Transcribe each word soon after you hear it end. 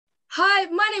Hi,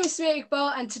 my name is Samaira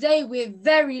Iqbal, and today we're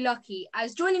very lucky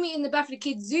as joining me in the BAFTA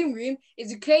Kids Zoom room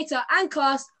is the creator and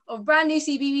cast of brand new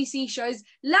CBBC shows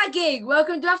Lagging.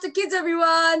 Welcome to BAFTA Kids,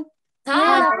 everyone.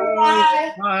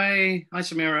 Hi. Hi,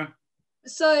 Samaira.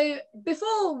 So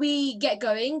before we get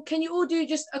going, can you all do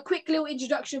just a quick little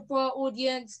introduction for our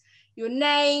audience, your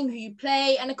name, who you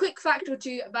play, and a quick fact or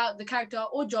two about the character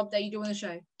or job that you do on the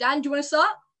show? Dan, do you want to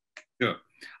start? Sure.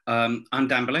 I'm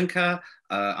Dan Berlinka.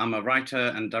 I'm a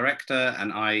writer and director,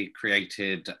 and I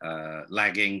created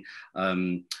Lagging,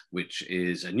 which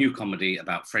is a new comedy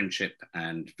about friendship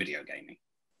and video gaming.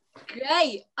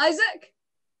 Great. Isaac?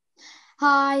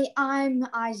 Hi, I'm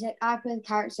Isaac. I play the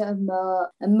character of Mo.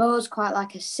 And Mo's quite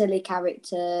like a silly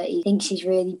character. He thinks he's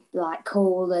really like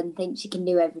cool and thinks he can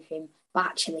do everything, but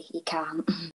actually he can't.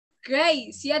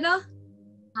 Great. Sienna?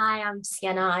 Hi, I'm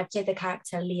Sienna. I play the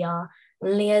character Leah.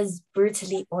 Leah's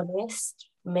brutally honest,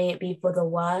 may it be for the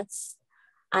worst.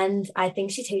 And I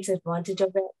think she takes advantage of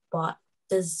it, but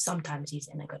does sometimes use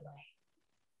it in a good way.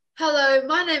 Hello,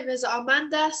 my name is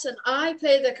Armandas and I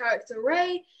play the character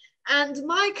Ray. And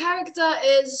my character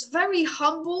is very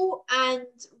humble and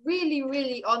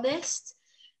really honest.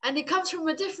 And he comes from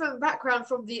a different background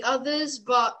from the others,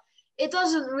 but it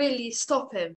doesn't really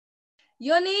stop him.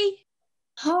 Yoni?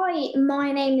 Hi,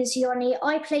 my name is Yoni.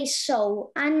 I play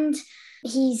Sol, and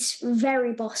he's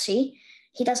very bossy.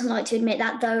 He doesn't like to admit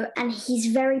that though, and he's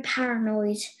very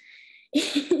paranoid.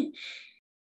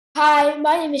 Hi,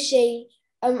 my name is Shay,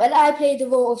 and I play the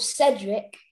role of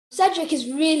Cedric. Cedric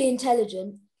is really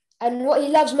intelligent, and what he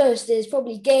loves most is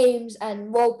probably games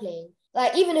and role-playing.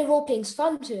 Like, even if role-playing's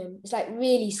fun to him, it's like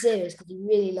really serious because he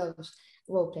really loves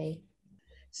role-play.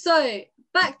 So,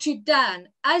 back to Dan.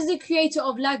 As the creator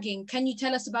of Lagging, can you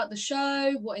tell us about the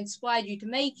show? What inspired you to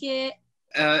make it?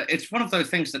 It's one of those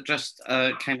things that just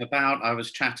came about. I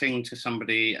was chatting to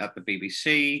somebody at the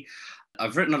BBC.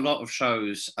 I've written a lot of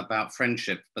shows about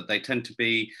friendship, but they tended to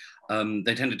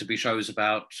be shows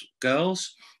about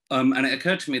girls. And it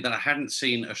occurred to me that I hadn't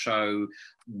seen a show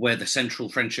where the central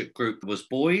friendship group was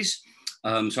boys.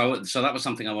 So that was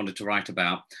something I wanted to write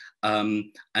about.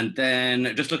 And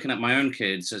then just looking at my own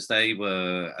kids as they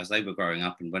were growing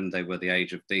up and when they were the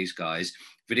age of these guys,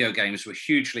 video games were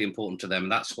hugely important to them.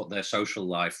 And that's what their social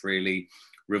life really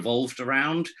revolved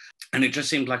around. And it just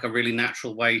seemed like a really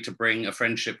natural way to bring a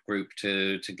friendship group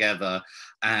together.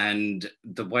 And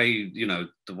the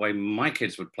way my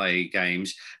kids would play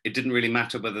games, it didn't really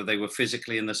matter whether they were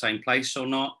physically in the same place or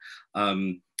not.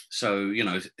 So,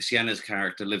 Sienna's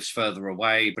character lives further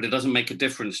away, but it doesn't make a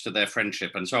difference to their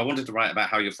friendship. And so I wanted to write about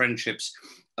how your friendships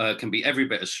can be every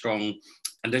bit as strong.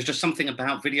 And there's just something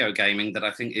about video gaming that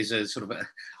I think is a sort of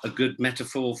a good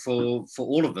metaphor for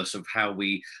all of us of how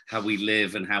we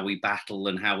live and how we battle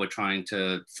and how we're trying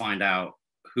to find out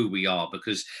who we are.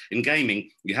 Because in gaming,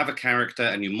 you have a character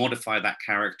and you modify that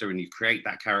character and you create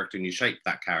that character and you shape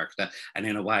that character. And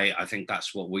in a way, I think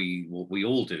that's what we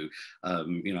all do,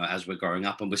 as we're growing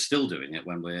up, and we're still doing it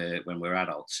when we're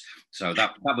adults. So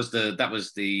that was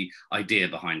the idea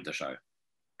behind the show.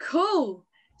 Cool.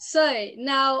 So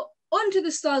now on to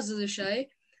the stars of the show.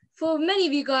 For many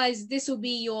of you guys, this will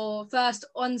be your first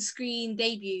on-screen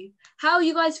debut. How are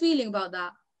you guys feeling about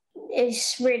that?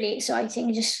 It's really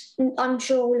exciting. I'm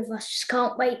sure all of us just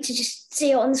can't wait to just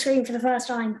see it on the screen for the first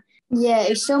time. Yeah,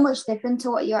 it's so much different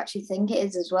to what you actually think it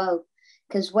is as well.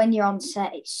 Because when you're on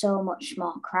set, it's so much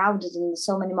more crowded and there's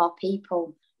so many more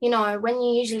people. When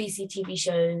you usually see TV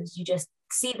shows, you just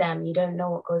see them. You don't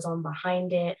know what goes on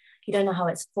behind it. You don't know how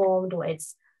it's formed, what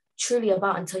it's truly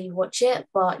about until you watch it.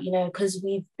 But, because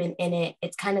we've been in it,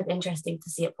 it's kind of interesting to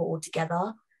see it put all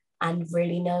together and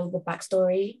really know the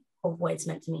backstory of what it's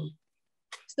meant to mean.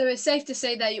 So it's safe to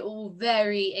say that you're all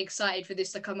very excited for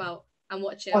this to come out and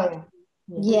watch it. Oh,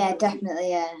 yeah,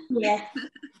 definitely, Yeah.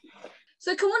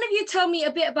 So can one of you tell me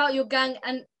a bit about your gang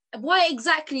and why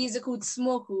exactly is it called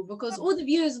Smorkle? Because all the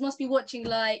viewers must be watching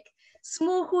like,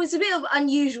 Smorkle is a bit of an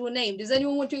unusual name. Does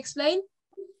anyone want to explain?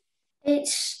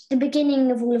 It's the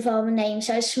beginning of all of our names.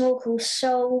 So it's Smorkle,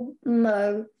 Sol,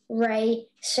 Mo, Ray,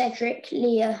 Cedric,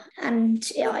 Leah, and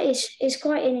yeah, it's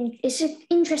quite an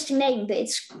interesting name, but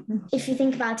if you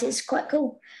think about it, it's quite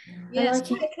cool. Yeah, it's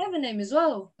quite a clever name as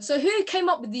well. So who came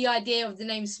up with the idea of the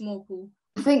name Smorkle?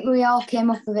 I think we all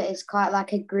came up with it as quite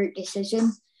like a group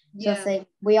decision. So I think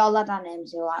we all had our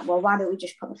names. We were like, well, why don't we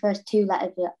just put the first two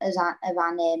letters of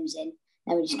our names in?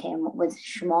 Then we just came up with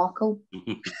Schmorkle.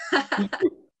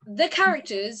 The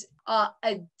characters are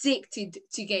addicted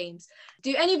to games.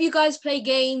 Do any of you guys play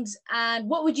games? And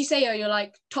what would you say are your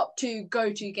top 2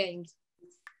 go-to games?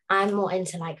 I'm more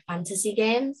into fantasy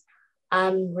games.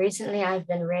 Recently I've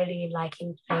been really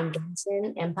liking playing games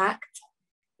in Impact.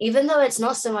 Even though it's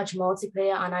not so much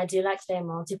multiplayer, and I do like playing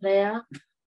multiplayer,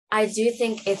 I do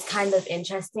think it's kind of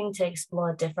interesting to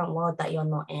explore a different world that you're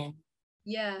not in.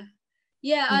 Yeah.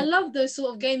 Yeah, I love those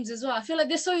sort of games as well. I feel like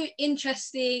they're so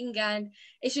interesting and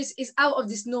it's out of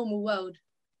this normal world.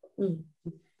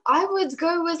 I would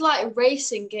go with like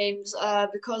racing games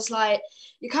because like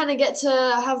you kind of get to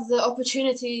have the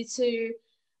opportunity to,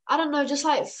 I don't know, just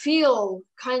like feel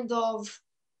kind of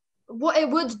what it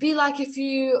would be like if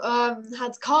you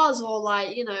had cars, or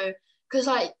like, you know, because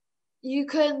like you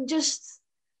can just,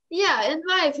 yeah, in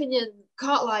my opinion,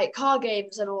 car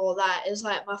games and all that is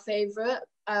like my favorite.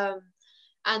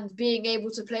 And being able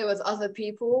to play with other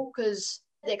people, because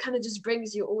it kind of just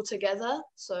brings you all together.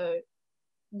 So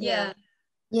Yeah.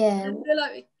 Yeah. I feel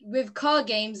like with car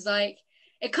games, like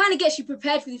it kind of gets you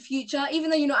prepared for the future,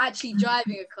 even though you're not actually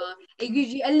driving a car. It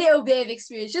gives you a little bit of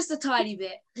experience, just a tiny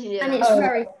bit. Yeah. And it's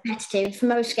very competitive.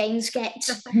 Most games get,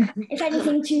 if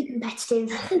anything, too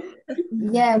competitive.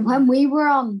 Yeah, when we were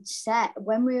on set,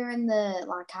 when we were in the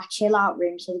like our chill out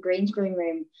room, so the green screen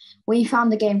room, we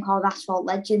found a game called Asphalt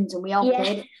Legends, and we all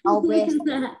played it, all raced,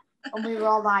 and we were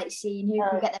all like seeing who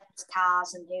could get the best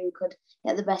cars and who could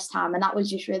get the best time, and that was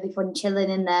just really fun,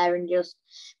 chilling in there and just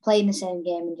playing the same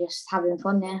game and just having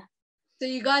fun. Yeah. So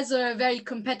you guys are a very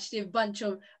competitive bunch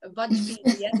of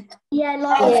people, yeah? Yeah,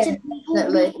 like often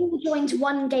we all joined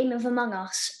one game of Among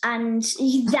Us, and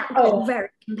that got very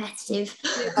competitive.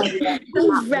 Very That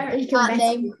competitive.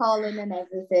 name calling and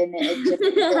everything.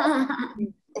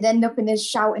 It'd end up in us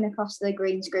shouting across the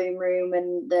green screen room,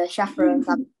 and the chaperones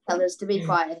had to tell us to be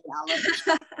quiet.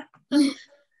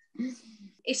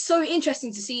 It's so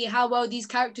interesting to see how well these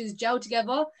characters gel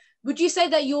together. Would you say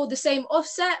that you're the same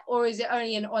offset, or is it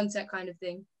only an onset kind of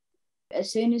thing?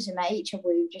 As soon as we met each other,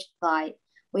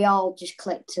 we all just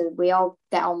clicked. We all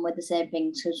get on with the same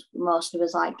things, because most of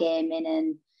us like gaming,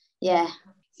 and yeah.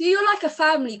 So you're like a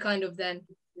family kind of then?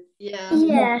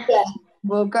 Yeah.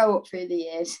 We'll grow up through the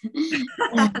years.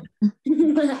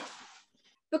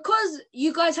 Because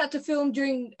you guys had to film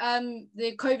during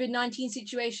the COVID-19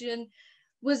 situation,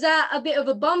 was that a bit of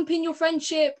a bump in your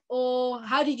friendship, or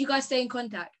how did you guys stay in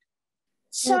contact?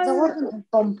 So there wasn't a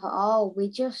bump at all.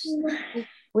 We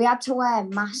had to wear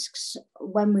masks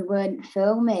when we weren't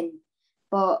filming,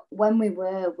 but when we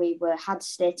had to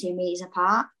stay 2 meters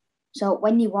apart. So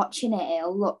when you're watching it,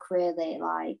 it'll look really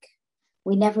like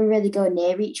we never really go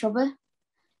near each other.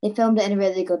 They filmed it in a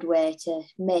really good way to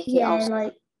make it all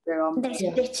like they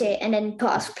split it and then put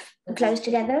us close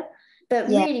together. But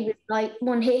really, with like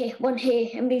one here,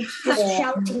 and we just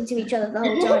shouting to each other the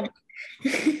whole time.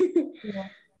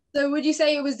 So would you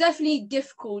say it was definitely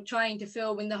difficult trying to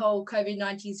film in the whole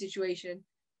COVID-19 situation?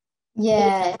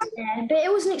 Yeah. But it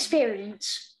was an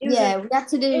experience. We had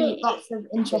to do lots of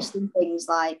interesting things,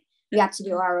 like we had to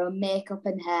do our own makeup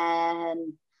and hair,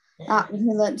 and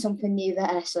we learned something new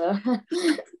there. So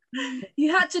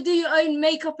you had to do your own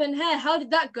makeup and hair. How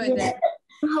did that go then?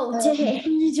 Oh dear,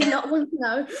 you do not want to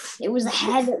know. It was the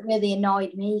hair that really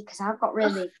annoyed me, because I've got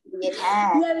really weird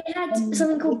hair. Yeah, we had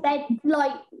something called bed.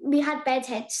 Like we had bed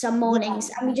heads some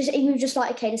mornings, and we were just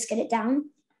like, okay, let's get it down.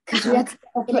 Because we had to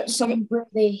put some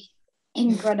really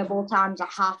incredible times at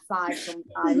 5:30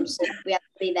 sometimes. So we had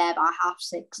to be there by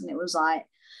 6:30, and it was like,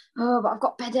 oh, but I've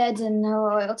got bedhead, and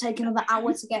it'll take another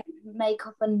hour to get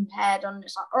makeup and hair done.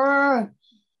 It's like, oh.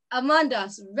 Amanda,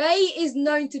 Ray is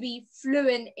known to be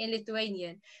fluent in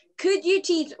Lithuanian. Could you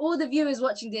teach all the viewers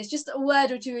watching this just a word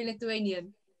or two in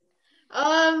Lithuanian?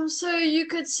 So you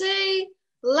could say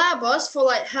labas for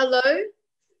like hello.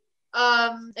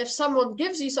 If someone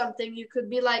gives you something, you could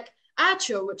be like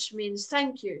ačiū, which means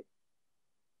thank you.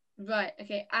 Right,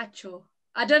 okay, ačiū.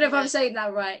 I don't know if I'm saying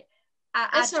that right.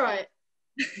 That's all right.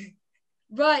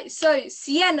 Right, so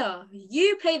Sienna,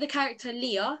 you play the character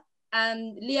Leah,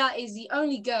 and Leah is the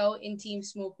only girl in Team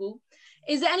Small Pool.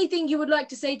 Is there anything you would like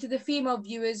to say to the female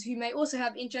viewers who may also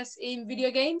have interest in video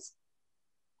games?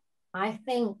 I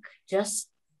think just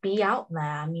be out there.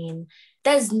 I mean,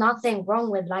 there's nothing wrong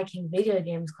with liking video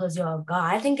games because you're a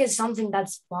guy. I think it's something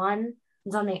that's fun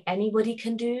and something anybody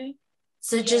can do.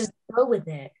 So just go with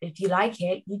it. If you like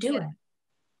it, you do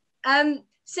it.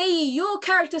 Say your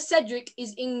character Cedric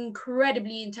is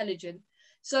incredibly intelligent.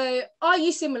 So are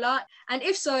you similar? And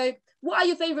if so, what are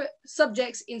your favorite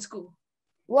subjects in school?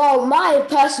 Well, my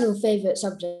personal favorite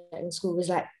subject in school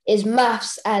is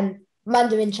maths and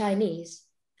Mandarin Chinese,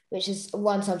 which is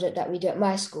one subject that we do at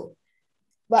my school.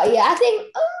 But yeah, I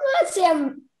think I'd say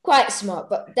I'm quite smart,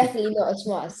 but definitely not as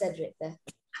smart as Cedric there.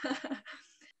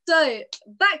 So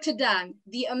back to Dan,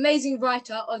 the amazing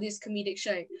writer of this comedic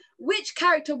show. Which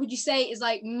character would you say is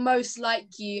like most like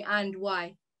you and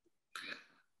why?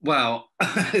 Well,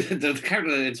 the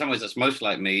character in some ways that's most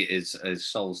like me is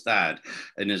Sol's dad,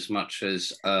 in as much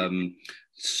as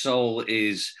Sol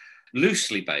is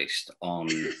loosely based on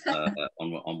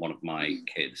one of my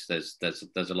kids. There's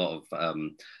a lot of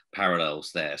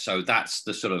parallels there. So that's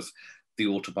the sort of the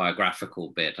autobiographical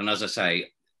bit. And as I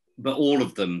say, but all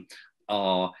of them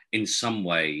are in some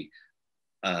way,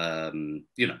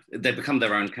 you know, they become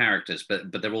their own characters,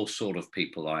 but they're all sort of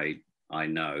people I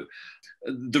know.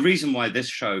 The reason why this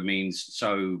show means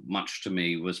so much to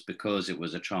me was because it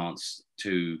was a chance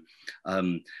to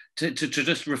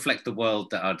just reflect the world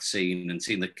that I'd seen and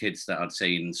seen the kids that I'd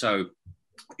seen. So,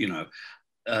 you know,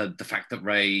 the fact that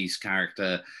Ray's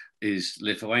character is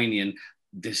Lithuanian,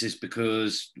 this is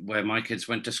because where my kids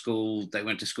went to school, they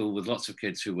went to school with lots of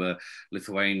kids who were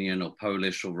Lithuanian or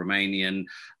Polish or Romanian.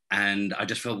 And I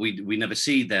just felt we never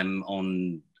see them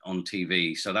on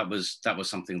TV, so that was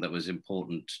something that was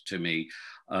important to me,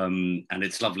 and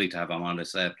it's lovely to have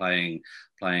Armandus there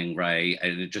playing Ray,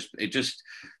 and it just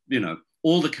you know,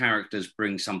 all the characters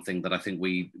bring something that I think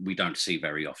we don't see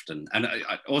very often. And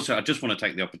I just want to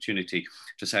take the opportunity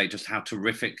to say just how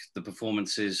terrific the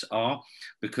performances are,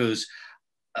 because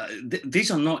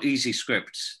these are not easy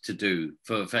scripts to do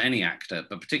for any actor,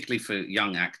 but particularly for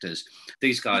young actors.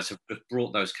 These guys have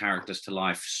brought those characters to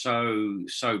life so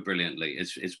brilliantly.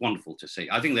 It's wonderful to see.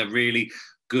 I think they're really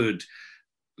good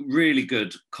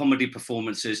comedy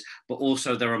performances, but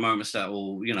also there are moments that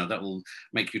will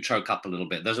make you choke up a little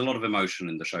bit. There's a lot of emotion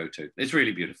in the show too. It's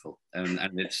really beautiful, and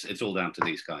it's all down to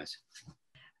these guys.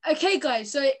 Okay,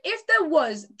 guys, so if there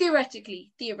was,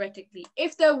 theoretically,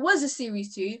 if there was a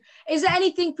series 2, is there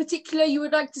anything particular you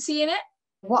would like to see in it?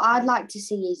 What I'd like to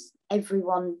see is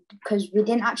everyone, because we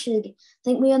didn't actually, I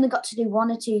think we only got to do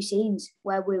 1 or 2 scenes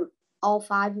where all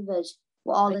 5 of us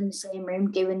were all in the same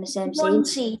room doing the same scene. One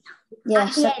scene. Yeah,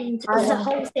 At the end of the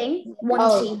whole thing,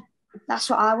 one scene. That's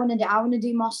what I want to do. I want to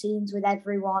do more scenes with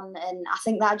everyone, and I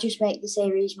think that'd just make the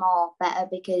series more better,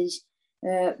 because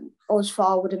us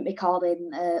 4 wouldn't be calling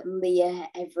Leah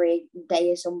every day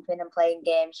or something and playing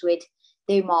games. We'd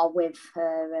do more with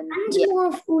her, and more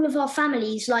of all of our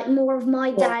families, like more of my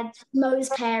dad, Mo's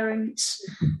parents,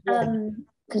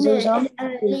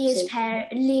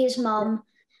 Leah's mum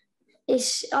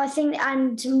is, I think,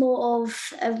 and more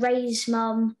of Ray's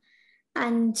mum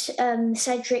and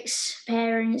Cedric's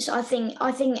parents. I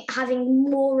think having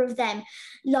more of them,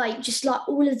 like just like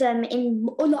all of them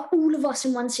all of us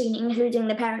in one scene, including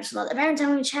the parents, like the parents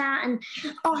having a chat, and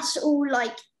us all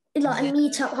like a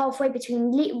meet up halfway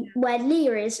between where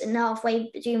Leah is and halfway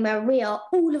between where we are.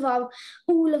 All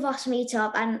of us meet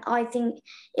up, and I think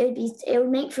it would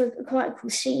make for quite a cool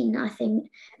scene. I think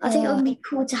it would be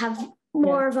cool to have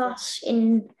more of us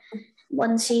in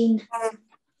one scene.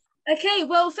 Okay,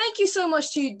 well, thank you so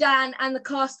much to Dan and the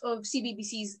cast of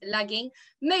CBBC's Lagging.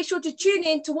 Make sure to tune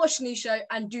in to watch the new show,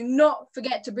 and do not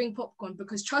forget to bring popcorn,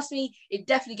 because trust me, it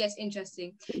definitely gets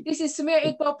interesting. This is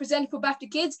Samaira Iqbal presenting for BAFTA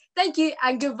Kids. Thank you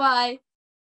and goodbye.